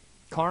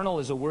 Carnal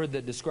is a word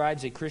that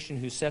describes a Christian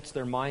who sets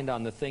their mind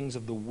on the things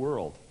of the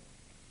world.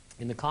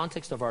 In the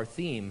context of our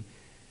theme,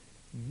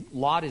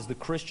 Lot is the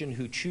Christian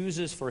who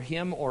chooses for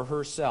him or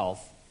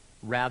herself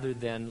rather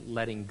than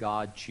letting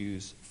God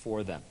choose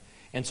for them.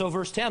 And so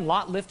verse 10,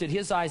 Lot lifted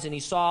his eyes and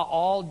he saw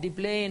all the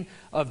plain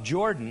of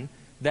Jordan,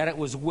 that it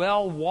was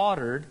well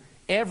watered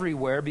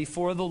everywhere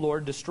before the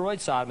Lord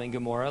destroyed Sodom and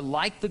Gomorrah,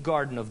 like the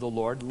garden of the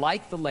Lord,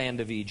 like the land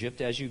of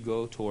Egypt as you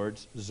go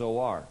towards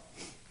Zoar.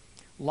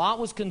 Lot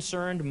was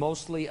concerned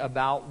mostly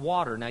about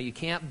water. Now you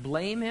can't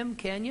blame him,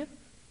 can you?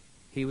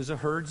 He was a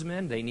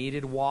herdsman. They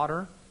needed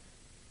water.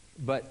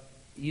 But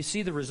you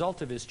see the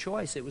result of his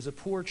choice. It was a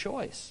poor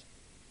choice.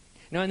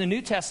 Now in the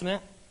New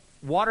Testament,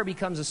 water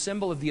becomes a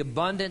symbol of the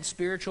abundant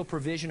spiritual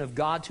provision of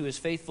God to His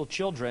faithful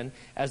children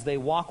as they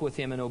walk with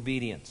Him in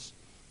obedience.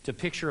 It's a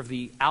picture of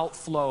the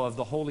outflow of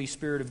the Holy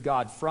Spirit of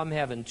God from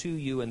heaven to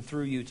you and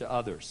through you to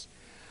others.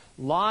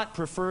 Lot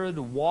preferred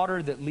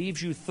water that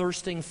leaves you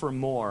thirsting for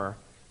more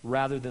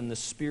rather than the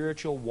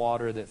spiritual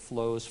water that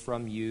flows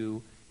from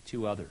you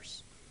to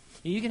others.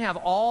 You can have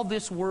all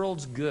this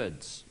world's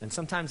goods, and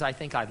sometimes I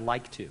think I'd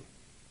like to.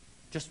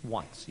 Just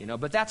once,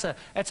 but that's a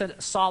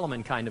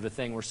Solomon kind of a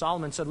thing where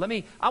Solomon said,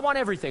 I want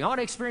everything. I want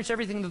to experience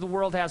everything that the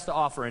world has to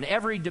offer in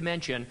every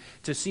dimension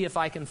to see if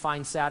I can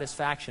find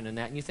satisfaction in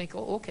that. And you think,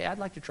 oh, okay, I'd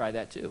like to try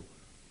that too.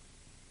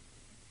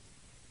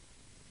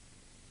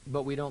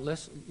 But we don't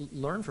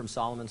learn from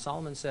Solomon.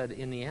 Solomon said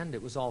in the end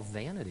it was all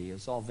vanity. It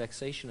was all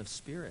vexation of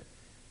spirit.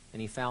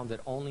 And he found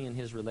that only in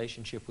his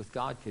relationship with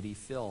God could he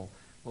fill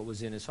what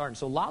was in his heart. And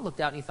so Lot looked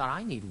out and he thought,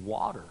 I need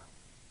water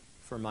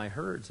for my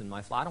herds and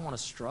my flock. I don't want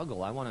to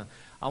struggle. I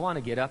want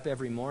to get up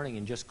every morning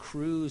and just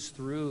cruise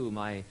through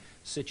my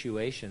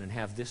situation and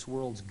have this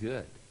world's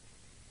good.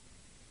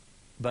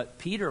 But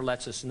Peter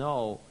lets us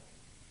know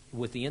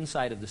with the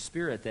insight of the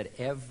Spirit that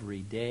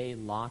every day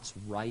Lot's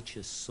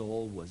righteous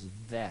soul was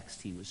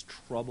vexed. He was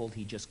troubled.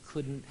 He just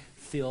couldn't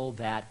fill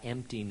that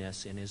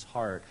emptiness in his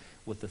heart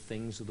with the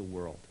things of the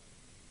world.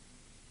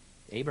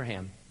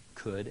 Abraham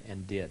could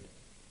and did.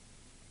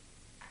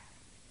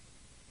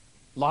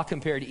 Lot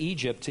compared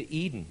Egypt to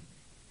Eden.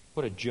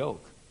 What a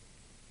joke.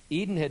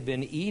 Eden had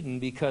been Eden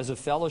because of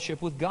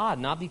fellowship with God,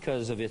 not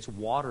because of its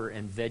water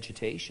and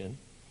vegetation.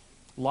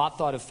 Lot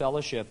thought of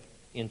fellowship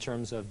in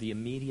terms of the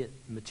immediate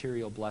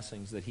material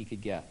blessings that he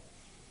could get.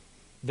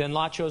 Then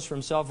Lot chose for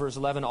himself, verse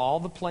 11, all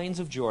the plains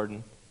of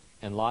Jordan,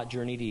 and Lot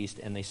journeyed east,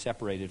 and they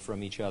separated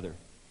from each other.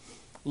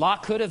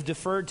 Lot could have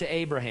deferred to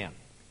Abraham.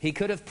 He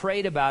could have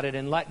prayed about it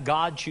and let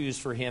God choose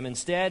for him.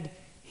 Instead,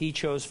 he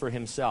chose for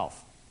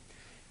himself.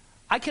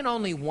 I can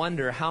only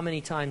wonder how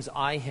many times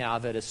I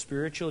have at a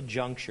spiritual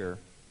juncture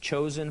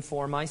chosen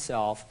for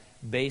myself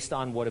based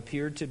on what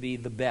appeared to be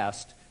the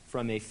best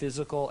from a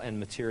physical and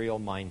material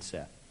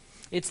mindset.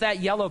 It's that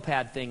yellow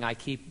pad thing I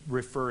keep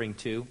referring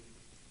to,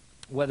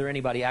 whether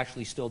anybody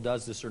actually still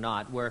does this or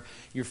not, where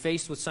you're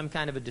faced with some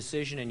kind of a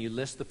decision and you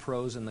list the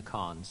pros and the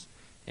cons.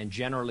 And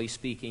generally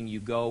speaking, you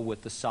go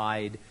with the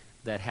side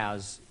that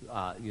has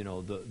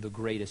the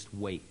greatest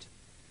weight.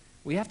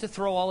 We have to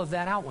throw all of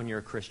that out when you're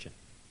a Christian.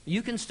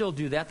 You can still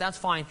do that, that's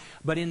fine.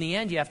 But in the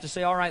end, you have to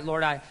say, all right,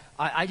 Lord,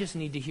 I just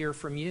need to hear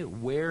from you.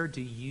 Where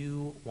do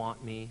you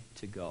want me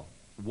to go?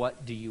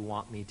 What do you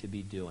want me to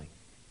be doing?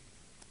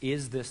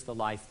 Is this the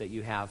life that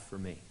you have for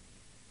me?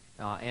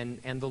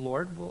 And the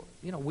Lord will,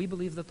 we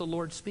believe that the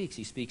Lord speaks.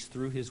 He speaks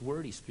through His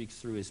Word. He speaks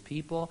through His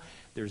people.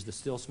 There's the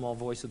still small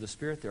voice of the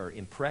Spirit. There are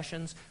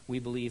impressions. We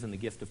believe in the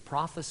gift of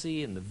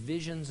prophecy and the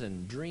visions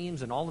and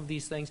dreams and all of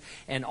these things.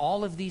 And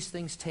all of these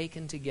things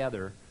taken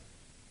together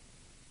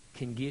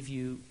can give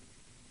you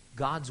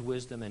God's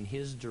wisdom and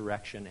His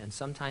direction. And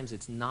sometimes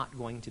it's not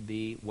going to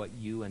be what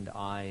you and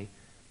I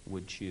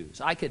would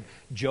choose. I could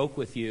joke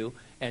with you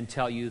and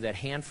tell you that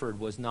Hanford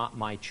was not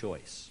my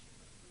choice.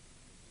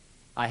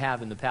 I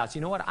have in the past. You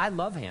know what? I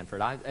love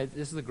Hanford.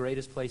 This is the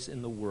greatest place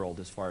in the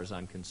world as far as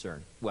I'm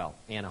concerned. Well,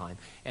 Anaheim.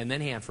 And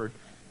then Hanford.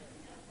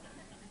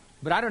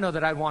 But I don't know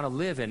that I'd want to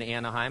live in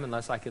Anaheim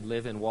unless I could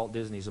live in Walt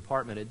Disney's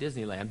apartment at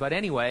Disneyland. But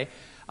anyway,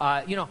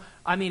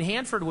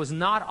 Hanford was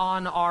not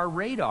on our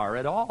radar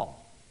at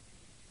all.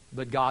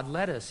 But God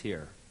led us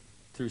here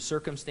through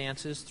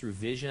circumstances, through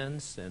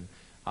visions, and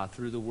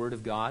through the Word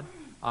of God.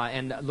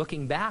 And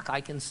looking back,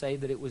 I can say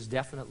that it was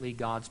definitely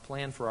God's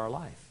plan for our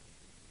life.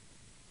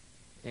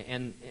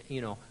 And,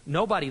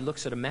 nobody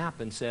looks at a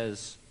map and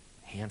says,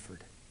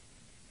 Hanford.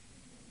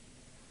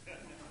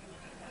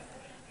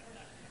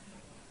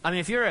 I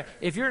mean, if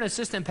you're an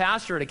assistant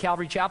pastor at a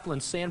Calvary Chapel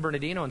in San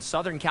Bernardino in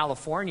Southern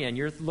California and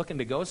you're looking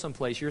to go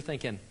someplace, you're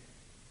thinking,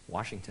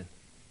 Washington,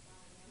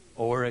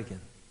 Oregon,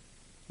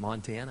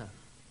 Montana.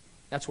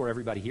 That's where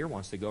everybody here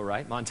wants to go,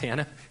 right?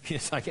 Montana.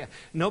 It's like,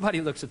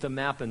 nobody looks at the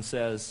map and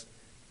says,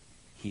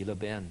 Gila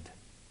Bend.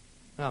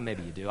 Well,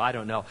 maybe you do. I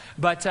don't know.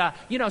 But,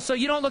 so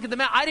you don't look at the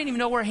map. I didn't even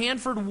know where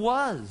Hanford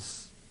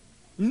was.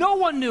 No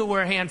one knew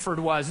where Hanford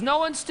was. No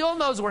one still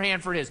knows where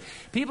Hanford is.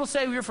 People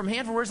say, well, you're from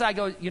Hanford. Where's that? I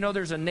go,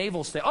 there's a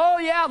naval station. Oh,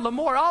 yeah,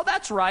 Lemoore. Oh,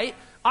 that's right.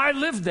 I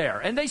lived there.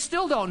 And they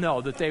still don't know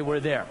that they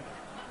were there.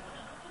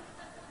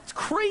 It's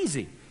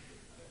crazy.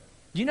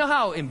 Do you know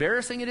how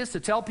embarrassing it is to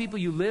tell people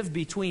you live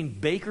between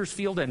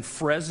Bakersfield and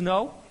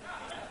Fresno?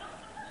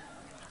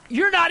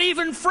 You're not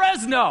even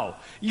Fresno.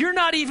 You're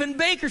not even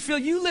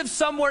Bakersfield. You live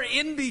somewhere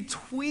in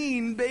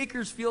between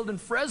Bakersfield and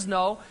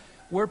Fresno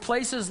where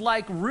places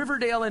like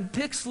Riverdale and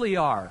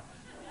Pixley are.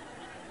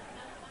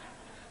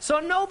 So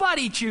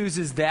nobody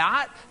chooses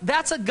that.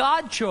 That's a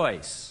God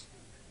choice.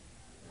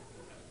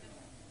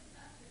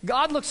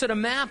 God looks at a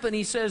map and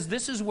He says,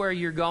 this is where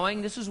you're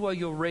going. This is where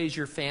you'll raise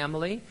your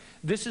family.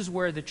 This is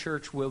where the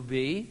church will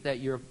be that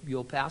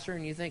you'll pastor.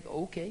 And you think,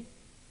 okay,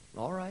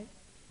 all right,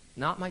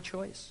 not my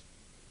choice.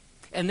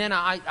 And then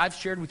I've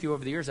shared with you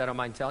over the years, I don't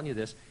mind telling you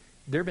this,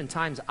 there have been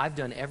times I've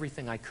done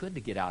everything I could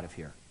to get out of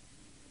here.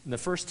 In the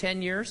first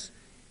 10 years,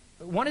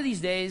 one of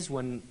these days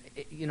when,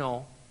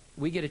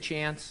 we get a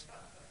chance,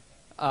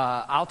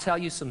 I'll tell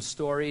you some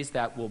stories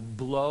that will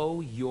blow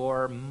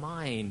your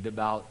mind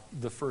about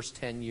the first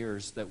 10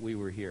 years that we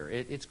were here.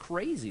 It's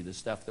crazy, the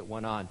stuff that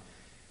went on.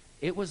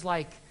 It was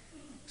like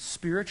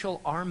spiritual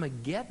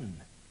Armageddon.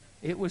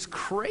 It was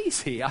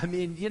crazy. I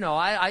mean,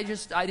 I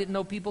didn't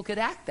know people could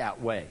act that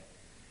way.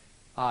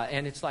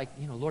 And it's like,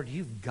 Lord,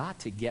 you've got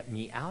to get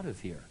me out of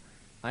here.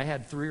 I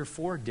had 3 or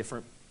 4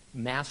 different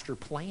master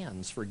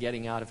plans for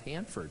getting out of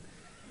Hanford.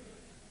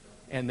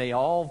 And they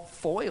all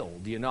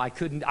foiled. I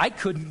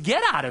couldn't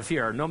get out of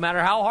here no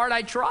matter how hard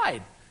I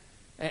tried.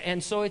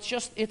 And so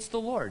it's the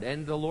Lord.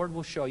 And the Lord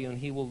will show you and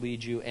He will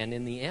lead you. And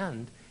in the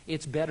end,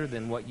 it's better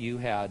than what you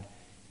had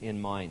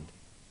in mind.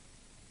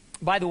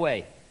 By the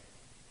way,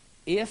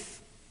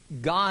 if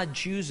God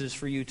chooses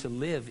for you to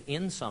live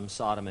in some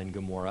Sodom and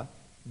Gomorrah,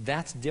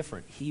 that's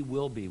different. He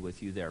will be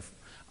with you there.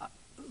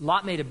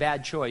 Lot made a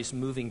bad choice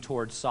moving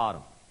towards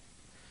Sodom.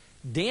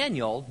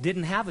 Daniel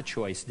didn't have a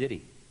choice, did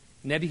he?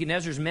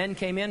 Nebuchadnezzar's men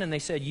came in and they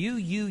said, you,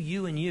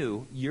 and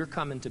you're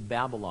coming to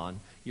Babylon.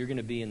 You're going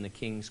to be in the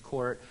king's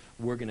court.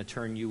 We're going to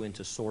turn you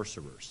into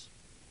sorcerers.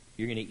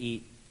 You're going to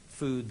eat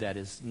food that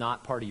is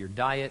not part of your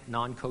diet,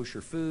 non-kosher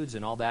foods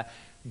and all that.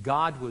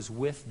 God was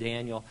with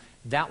Daniel.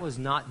 That was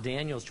not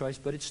Daniel's choice,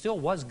 but it still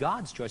was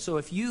God's choice. So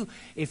if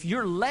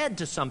you're led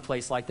to some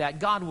place like that,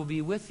 God will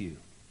be with you.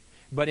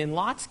 But in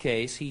Lot's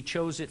case, he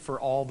chose it for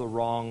all the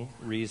wrong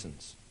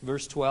reasons.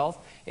 Verse 12,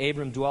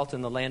 Abram dwelt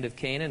in the land of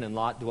Canaan, and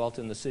Lot dwelt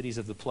in the cities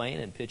of the plain,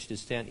 and pitched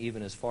his tent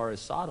even as far as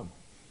Sodom.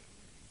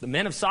 The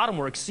men of Sodom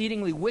were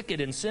exceedingly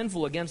wicked and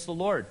sinful against the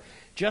Lord.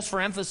 Just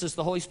for emphasis,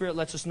 the Holy Spirit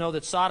lets us know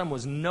that Sodom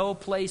was no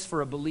place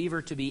for a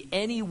believer to be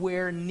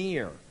anywhere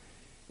near.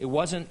 It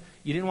wasn't,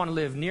 you didn't want to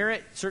live near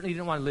it, certainly you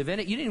didn't want to live in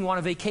it, you didn't even want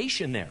a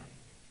vacation there.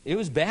 It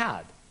was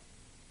bad.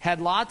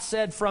 Had Lot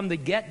said from the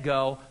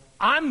get-go,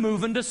 I'm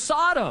moving to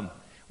Sodom,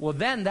 well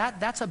then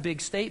that's a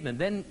big statement.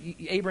 Then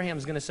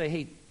Abraham's going to say,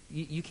 hey,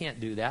 you can't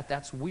do that.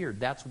 That's weird.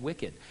 That's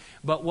wicked.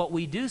 But what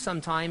we do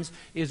sometimes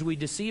is we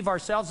deceive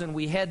ourselves and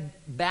we head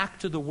back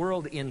to the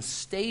world in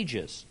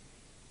stages.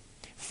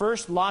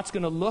 First, Lot's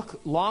going to look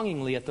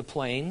longingly at the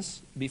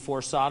plains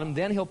before Sodom.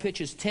 Then he'll pitch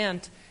his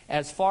tent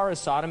as far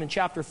as Sodom. In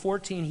chapter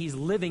 14, he's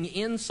living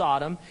in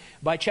Sodom.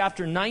 By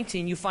chapter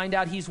 19, you find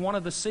out he's one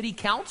of the city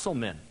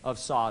councilmen of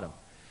Sodom.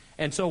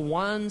 And so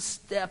one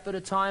step at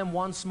a time,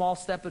 one small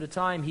step at a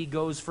time, he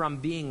goes from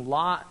being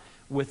Lot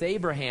with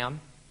Abraham,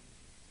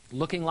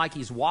 looking like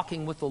he's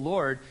walking with the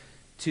Lord,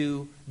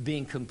 to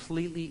being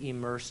completely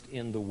immersed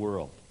in the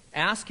world.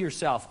 Ask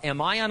yourself,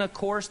 am I on a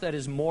course that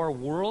is more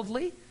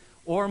worldly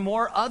or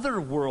more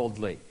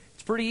otherworldly?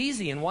 It's pretty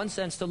easy in one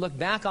sense to look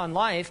back on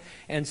life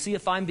and see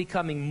if I'm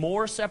becoming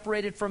more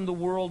separated from the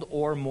world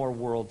or more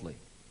worldly.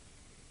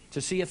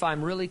 To see if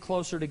I'm really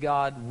closer to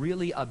God,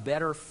 really a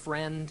better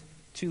friend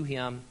to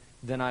Him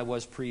than I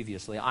was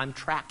previously. I'm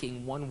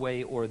tracking one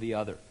way or the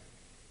other.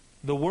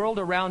 The world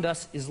around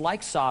us is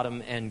like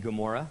Sodom and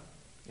Gomorrah,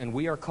 and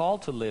we are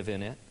called to live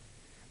in it,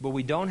 but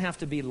we don't have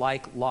to be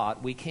like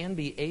Lot. We can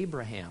be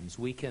Abrahams.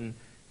 We can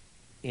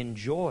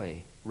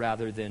enjoy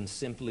rather than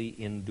simply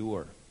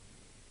endure.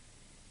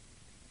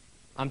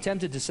 I'm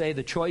tempted to say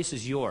the choice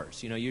is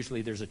yours.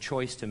 Usually there's a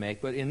choice to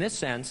make, but in this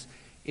sense,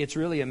 it's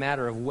really a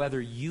matter of whether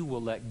you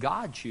will let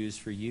God choose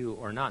for you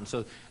or not. And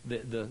so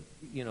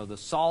the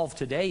solve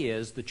today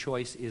is the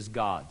choice is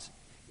God's.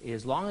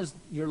 As long as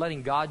you're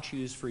letting God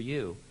choose for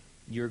you,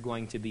 you're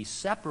going to be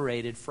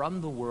separated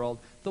from the world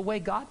the way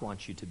God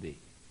wants you to be.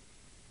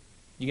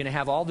 You're going to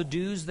have all the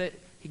do's that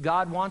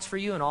God wants for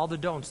you and all the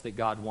don'ts that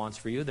God wants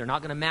for you. They're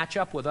not going to match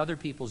up with other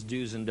people's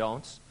do's and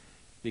don'ts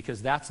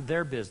because that's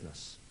their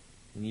business.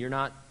 And you're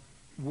not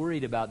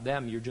worried about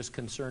them. You're just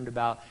concerned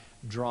about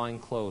drawing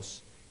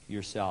close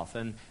yourself.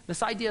 And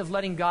this idea of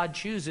letting God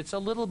choose, it's a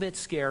little bit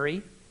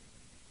scary,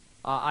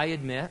 I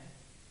admit,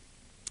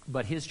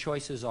 but His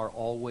choices are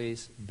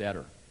always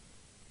better.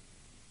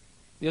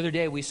 The other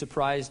day we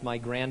surprised my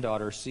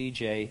granddaughter,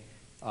 CJ,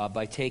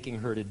 by taking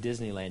her to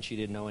Disneyland. She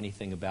didn't know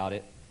anything about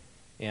it.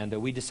 And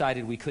we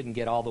decided we couldn't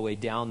get all the way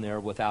down there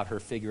without her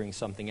figuring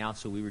something out,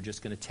 so we were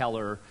just going to tell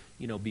her,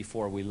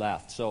 before we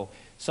left. So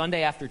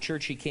Sunday after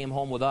church, she came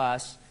home with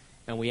us,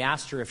 and we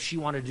asked her if she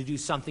wanted to do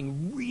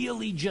something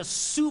really just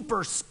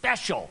super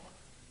special,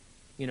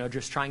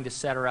 just trying to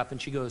set her up.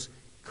 And she goes,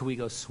 could we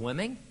go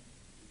swimming?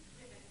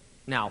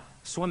 Now,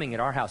 swimming at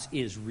our house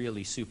is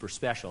really super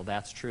special.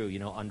 That's true.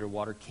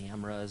 Underwater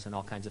cameras and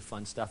all kinds of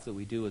fun stuff that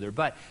we do with her.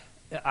 But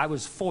I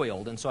was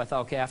foiled, and so I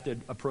thought, okay, I have to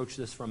approach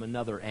this from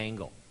another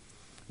angle.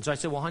 And so I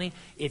said, well, honey,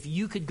 if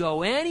you could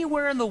go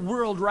anywhere in the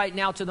world right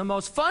now to the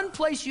most fun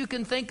place you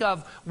can think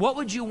of, what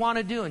would you want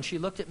to do? And she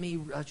looked at me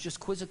just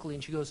quizzically,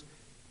 and she goes,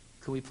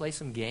 could we play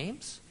some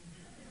games?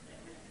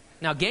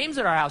 Now, games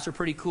at our house are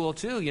pretty cool,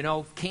 too.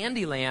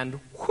 Candyland,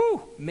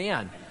 whew,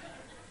 man.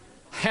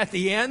 At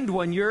the end,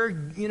 when you're,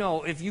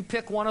 if you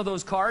pick one of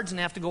those cards and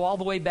have to go all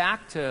the way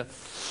back to,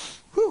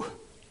 whew,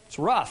 it's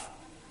rough.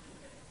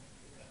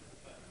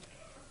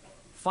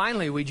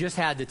 Finally, we just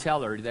had to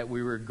tell her that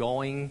we were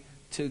going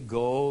to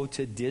go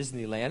to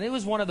Disneyland. It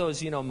was one of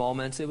those,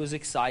 moments. It was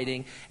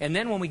exciting. And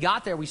then when we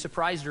got there, we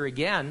surprised her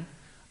again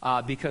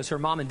because her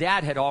mom and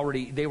dad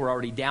they were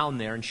already down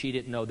there, and she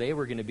didn't know they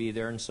were going to be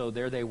there. And so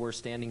there they were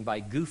standing by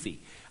Goofy,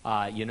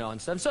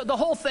 and stuff. So the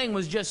whole thing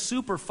was just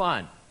super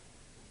fun.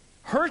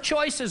 Her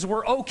choices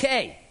were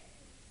okay.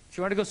 She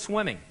wanted to go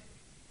swimming.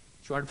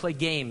 She wanted to play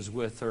games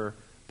with her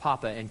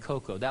Papa and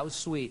Coco. That was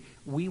sweet.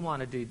 We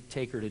wanted to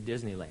take her to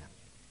Disneyland.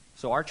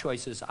 So our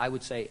choices, I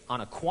would say,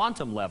 on a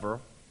quantum level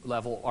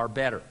are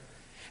better.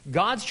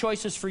 God's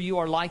choices for you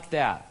are like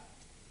that,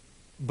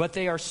 but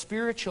they are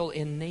spiritual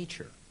in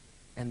nature,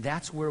 and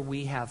that's where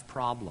we have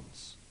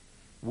problems.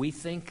 We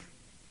think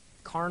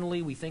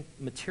carnally, we think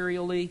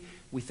materially,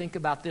 we think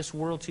about this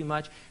world too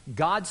much.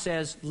 God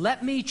says,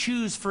 let me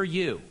choose for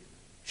you.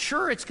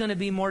 Sure, it's going to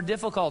be more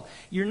difficult.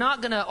 You're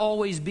not going to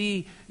always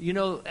be,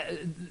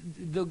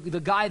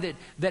 the guy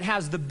that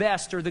has the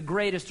best or the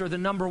greatest or the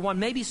number one.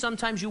 Maybe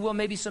sometimes you will,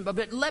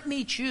 but let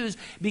me choose,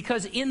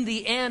 because in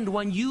the end,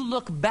 when you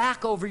look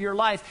back over your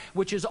life,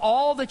 which is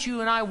all that you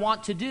and I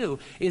want to do,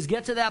 is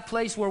get to that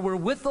place where we're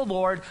with the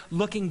Lord,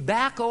 looking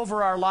back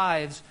over our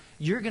lives,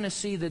 you're going to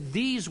see that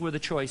these were the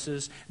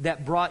choices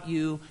that brought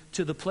you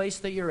to the place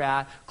that you're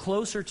at,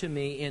 closer to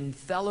me, in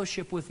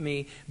fellowship with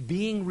me,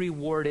 being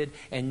rewarded.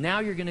 And now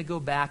you're going to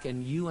go back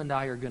and you and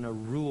I are going to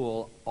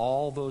rule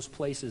all those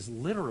places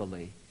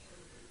literally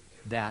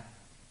that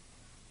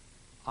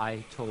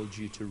I told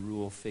you to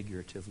rule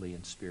figuratively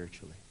and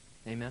spiritually.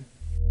 Amen?